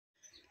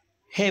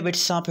Hey,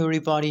 what's up,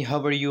 everybody? How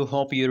are you?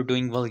 Hope you're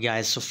doing well,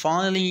 guys. So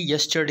finally,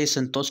 yesterday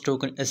Santos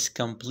token is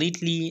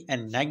completely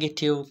and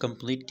negative,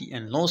 completely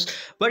and loss.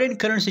 But in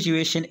current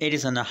situation, it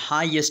is on the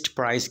highest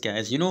price,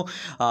 guys.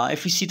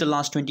 If you see the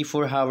last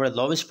 24-hour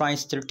lowest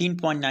price,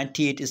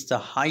 13.98 is the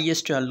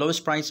highest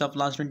lowest price of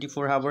last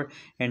 24-hour,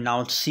 and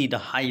now see the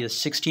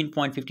highest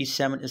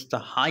 16.57 is the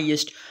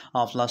highest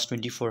of last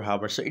 24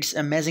 hours. So it's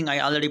amazing. I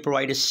already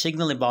provided a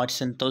signal about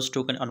Santos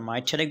token on my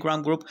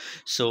Telegram group.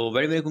 So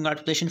very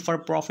congratulations for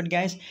profit,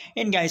 guys.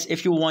 And guys,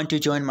 if you want to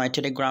join my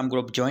Telegram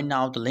group, join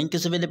now. The link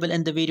is available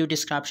in the video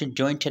description.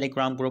 Join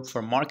Telegram group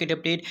for market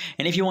update.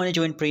 And if you want to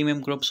join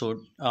premium group, so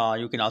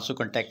you can also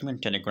contact me in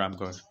Telegram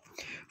group.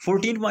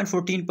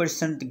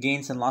 14.14%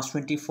 gains in last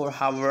 24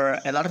 hour.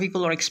 A lot of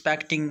people are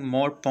expecting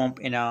more pump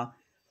in a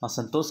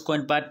Santos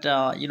coin, but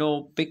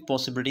big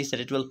possibilities that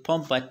it will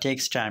pump, but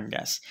takes time,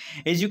 guys.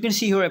 As you can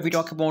see here, if we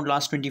talk about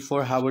last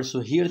 24 hours, so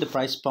here the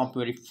price pump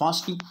very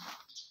fastly.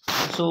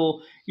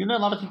 So a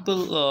lot of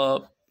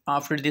people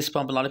after this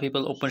pump, a lot of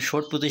people open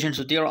short positions,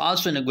 so they are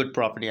also in a good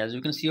property, as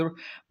you can see here.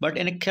 But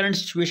in a current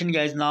situation,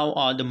 guys,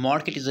 now the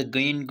market is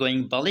again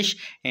going bullish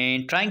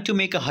and trying to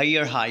make a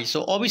higher high.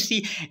 So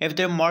obviously, if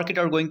the market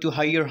are going to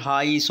higher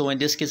high, so in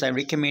this case I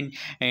recommend,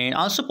 and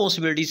also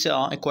possibilities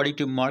according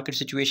to market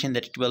situation,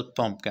 that it will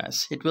pump,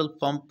 guys. It will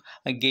pump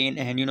again,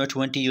 and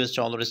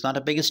 $20 is not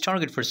a biggest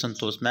target for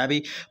Santos.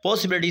 Maybe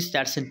possibilities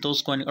that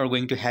Santos coin are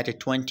going to hit a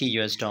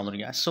 $20,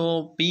 guys.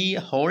 So be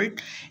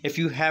hold if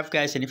you have,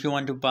 guys, and if you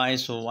want to buy.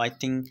 So I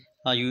think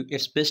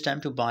it's best time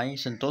to buy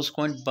Santos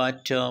coin,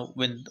 but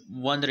when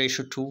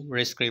 1:2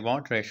 risk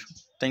reward ratio.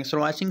 Thanks for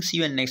watching. See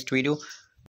you in next video.